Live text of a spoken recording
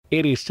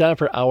It is time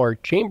for our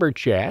Chamber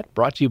Chat,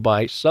 brought to you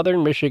by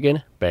Southern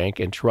Michigan Bank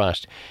and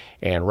Trust.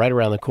 And right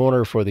around the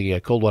corner for the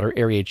Coldwater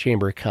Area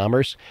Chamber of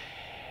Commerce,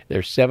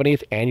 their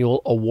 70th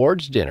annual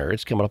awards dinner.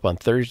 It's coming up on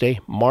Thursday,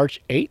 March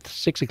 8th,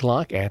 6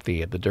 o'clock at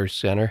the Durst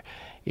Center.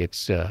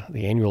 It's the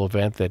annual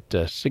event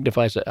that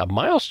signifies a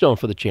milestone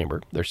for the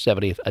Chamber, their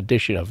 70th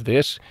edition of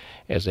this,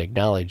 as they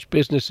acknowledge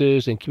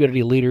businesses and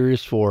community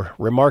leaders for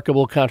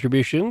remarkable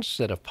contributions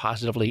that have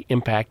positively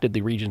impacted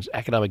the region's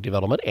economic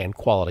development and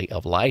quality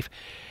of life.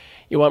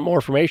 You want more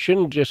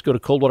information, just go to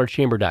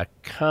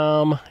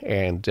coldwaterchamber.com,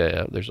 and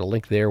there's a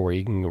link there where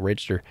you can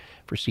register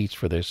for seats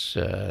for this.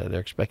 They're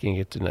expecting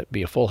it to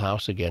be a full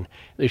house again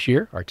this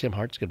year. Our Tim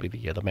Hart's going to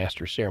be the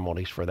master of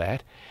ceremonies for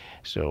that.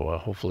 So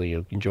hopefully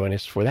you can join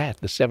us for that.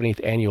 The 70th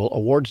Annual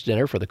Awards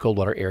Dinner for the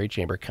Coldwater Area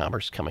Chamber of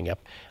Commerce coming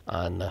up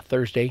on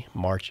Thursday,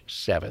 March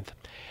 7th.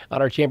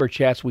 On our Chamber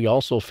Chats, we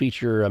also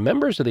feature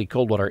members of the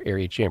Coldwater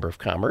Area Chamber of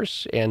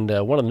Commerce, and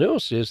one of the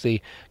newest is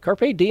the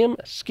Carpe Diem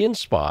Skin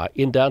Spa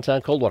in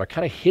downtown Coldwater,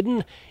 kind of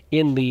hidden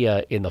in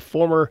the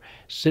former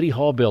City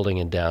Hall building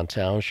in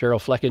downtown. Cheryl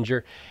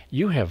Flickinger,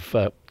 you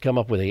have come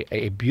up with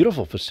a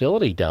beautiful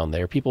facility down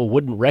there. People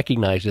wouldn't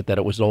recognize it that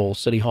it was the old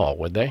City Hall,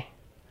 would they?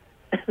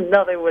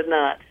 No, they would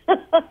not.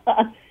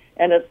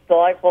 And it's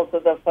delightful to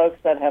the folks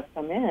that have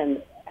come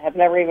in, have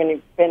never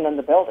even been in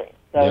the building.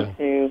 So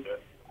to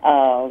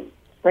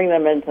bring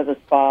them into the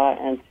spa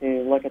and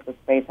to look at the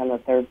space on the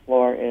third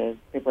floor is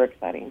super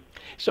exciting.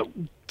 So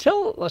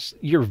tell us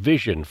your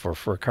vision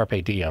for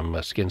Carpe Diem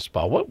Skin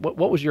Spa. What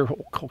was your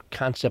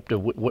concept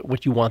of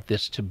what you want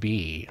this to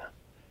be?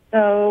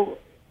 So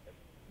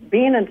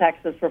being in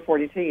Texas for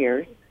 42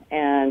 years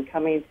and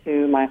coming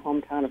to my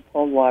hometown of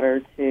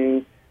Coldwater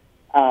to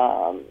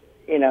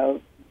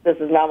this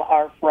is now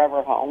our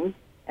forever home,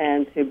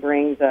 and to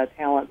bring the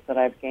talents that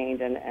I've gained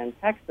in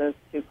Texas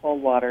to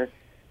Coldwater,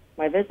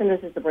 my vision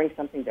is to bring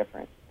something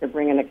different, to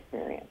bring an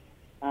experience.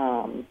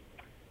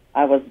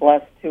 I was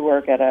blessed to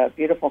work at a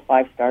beautiful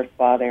 5-star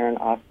spa there in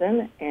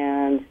Austin,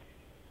 and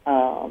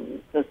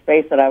the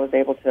space that I was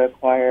able to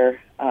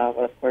acquire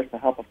with, of course, the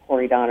help of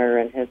Corey Donner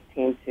and his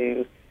team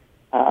to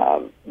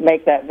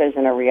make that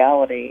vision a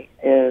reality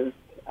is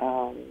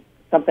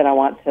something I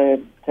want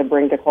to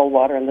bring to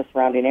Coldwater and the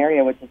surrounding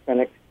area, which has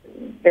been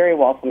very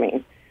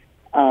welcoming.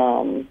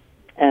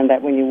 And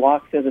that when you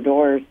walk through the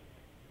doors,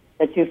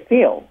 that you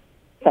feel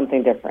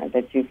something different,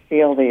 that you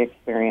feel the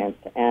experience.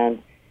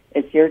 And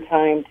it's your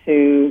time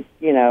to,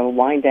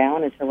 wind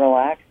down and to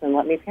relax and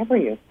let me pamper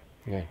you.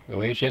 Yeah, well,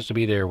 we had a chance to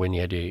be there when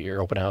you had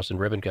your open house and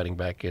ribbon cutting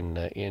back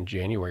in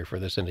January for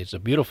this, and it's a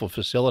beautiful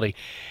facility.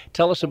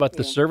 Tell us about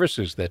the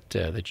services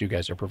that you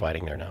guys are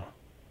providing there now.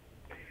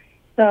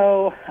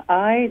 So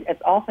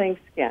it's all things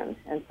skin,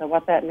 and so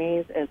what that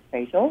means is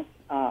facials,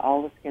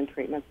 all the skin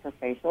treatments for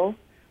facials.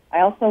 I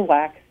also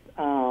wax,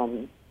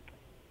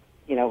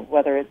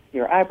 whether it's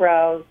your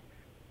eyebrows,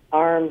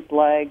 arms,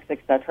 legs,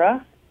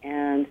 etc.,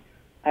 and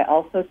I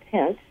also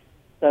tint.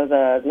 So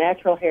the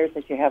natural hairs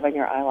that you have on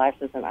your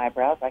eyelashes and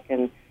eyebrows, I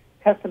can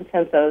custom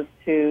tint those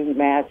to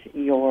match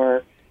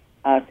your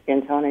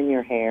skin tone and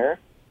your hair.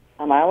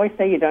 I always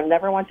say you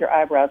never want your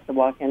eyebrows to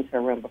walk into a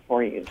room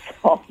before you.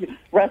 So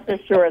rest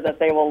assured that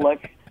they will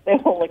look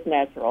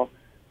natural.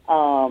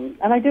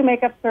 And I do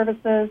makeup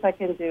services. I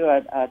can do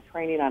a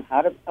training on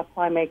how to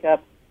apply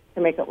makeup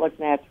to make it look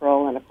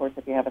natural. And of course,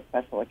 if you have a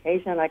special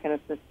occasion, I can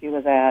assist you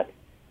with that.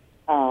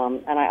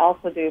 And I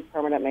also do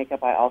permanent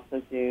makeup. I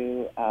also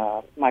do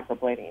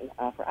microblading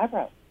for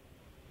eyebrows.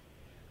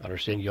 I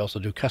understand you also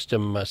do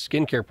custom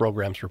skincare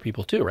programs for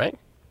people too, right?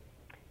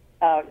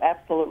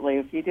 Absolutely.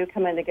 If you do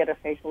come in to get a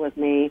facial with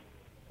me,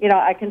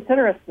 I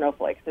consider us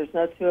snowflakes. There's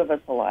no two of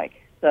us alike.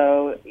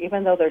 So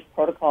even though there's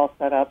protocol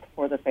set up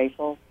for the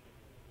facial,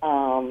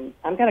 I'm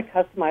going to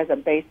customize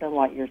it based on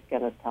what your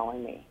skin is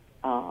telling me.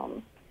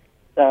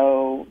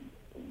 So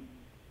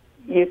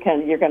you're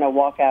going to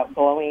walk out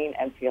glowing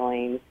and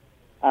feeling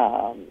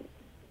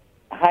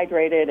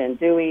hydrated and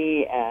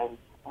dewy, and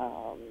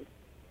I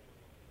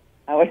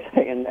always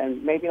say,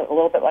 and maybe a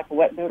little bit like a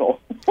wet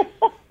noodle.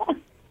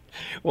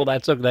 Well,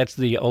 that's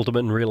the ultimate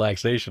in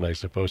relaxation, I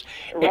suppose.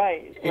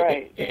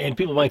 Right. And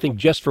people might think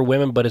just for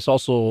women, but it's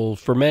also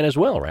for men as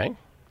well, right?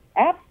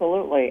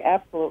 Absolutely.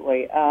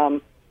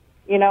 I'm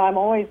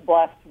always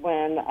blessed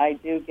when I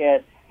do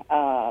get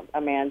a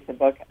man to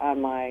book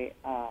on my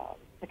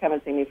to come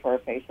and see me for a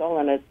facial,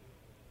 and it's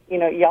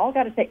y'all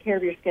got to take care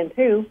of your skin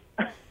too.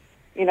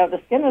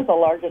 The skin is the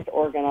largest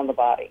organ on the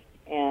body,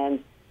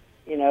 and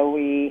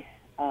we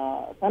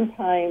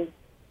sometimes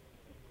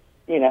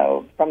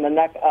from the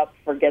neck up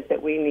forget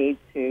that we need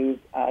to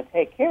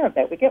take care of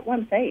that. We get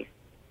one face,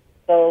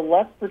 so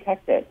let's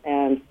protect it.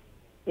 And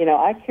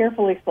I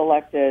carefully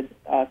selected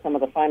some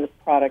of the finest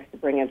products to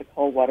bring into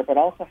Coldwater, but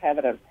also have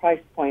it at a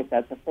price point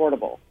that's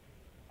affordable.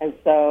 And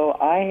so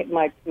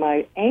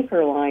my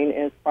anchor line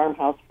is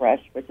Farmhouse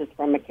Fresh, which is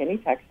from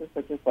McKinney, Texas,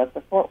 which is west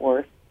of Fort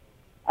Worth.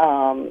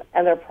 And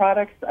their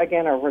products,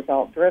 again, are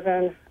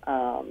result-driven.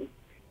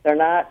 They're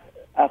not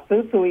a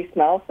foo-foo-y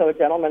smell, so a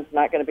gentleman's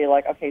not going to be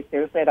like, okay,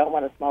 seriously, I don't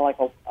want to smell like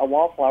a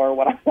wallflower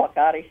when I walk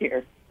out of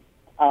here.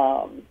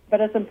 But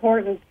it's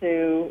important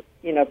to,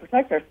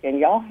 protect our skin.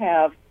 Y'all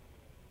have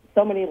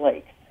so many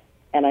lakes,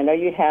 and I know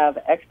you have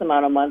X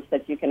amount of months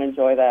that you can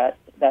enjoy that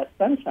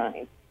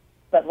sunshine.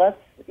 But I'm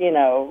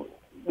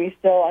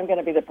going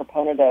to be the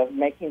proponent of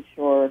making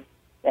sure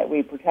that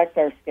we protect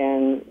our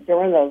skin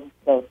during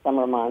those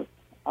summer months,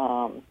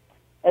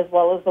 as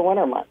well as the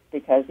winter months,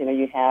 because,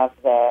 you have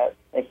the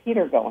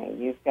heater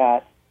going. You've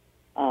got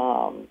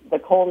the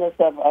coldness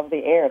of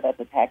the air that's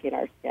attacking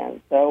our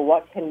skin. So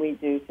what can we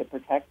do to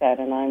protect that?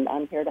 And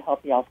I'm here to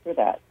help you all through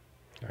that.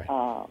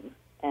 Right.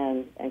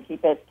 And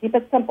keep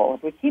it simple.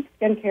 If we keep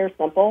skincare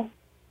simple,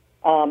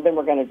 then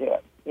we're going to do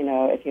it.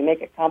 If you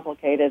make it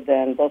complicated,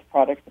 then those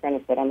products are going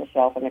to sit on the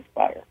shelf and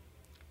expire.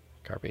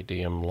 Carpe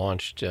Diem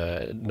launched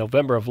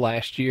November of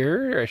last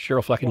year.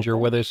 Cheryl Flickinger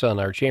with us on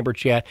our chamber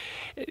chat.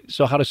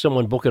 So how does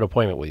someone book an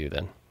appointment with you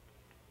then?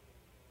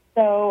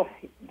 So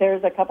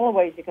there's a couple of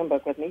ways you can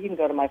book with me. You can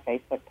go to my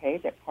Facebook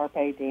page at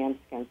Carpe Diem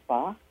Skin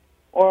Spa,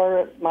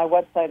 or my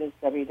website is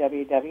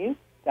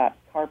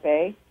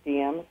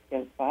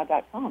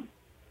www.carpediemskinspa.com.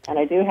 And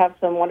I do have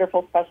some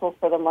wonderful specials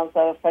for the month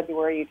of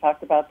February. You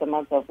talked about the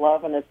month of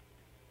love, and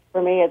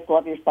for me, it's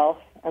love yourself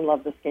and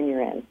love the skin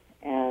you're in.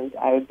 And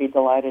I would be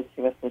delighted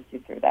to assist you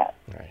through that.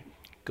 All right.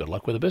 Good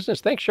luck with the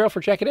business. Thanks, Cheryl, for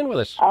checking in with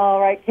us.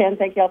 All right, Ken.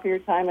 Thank you all for your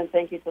time, and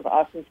thank you to the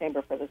Austin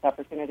Chamber for this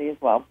opportunity as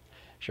well.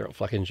 Cheryl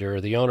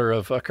Flickinger, the owner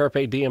of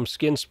Carpe Diem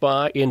Skin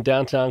Spa in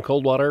downtown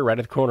Coldwater, right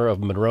at the corner of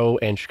Monroe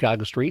and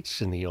Chicago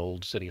Streets in the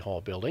old City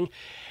Hall building.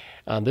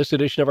 On this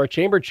edition of our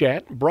Chamber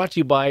Chat, brought to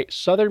you by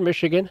Southern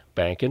Michigan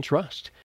Bank and Trust.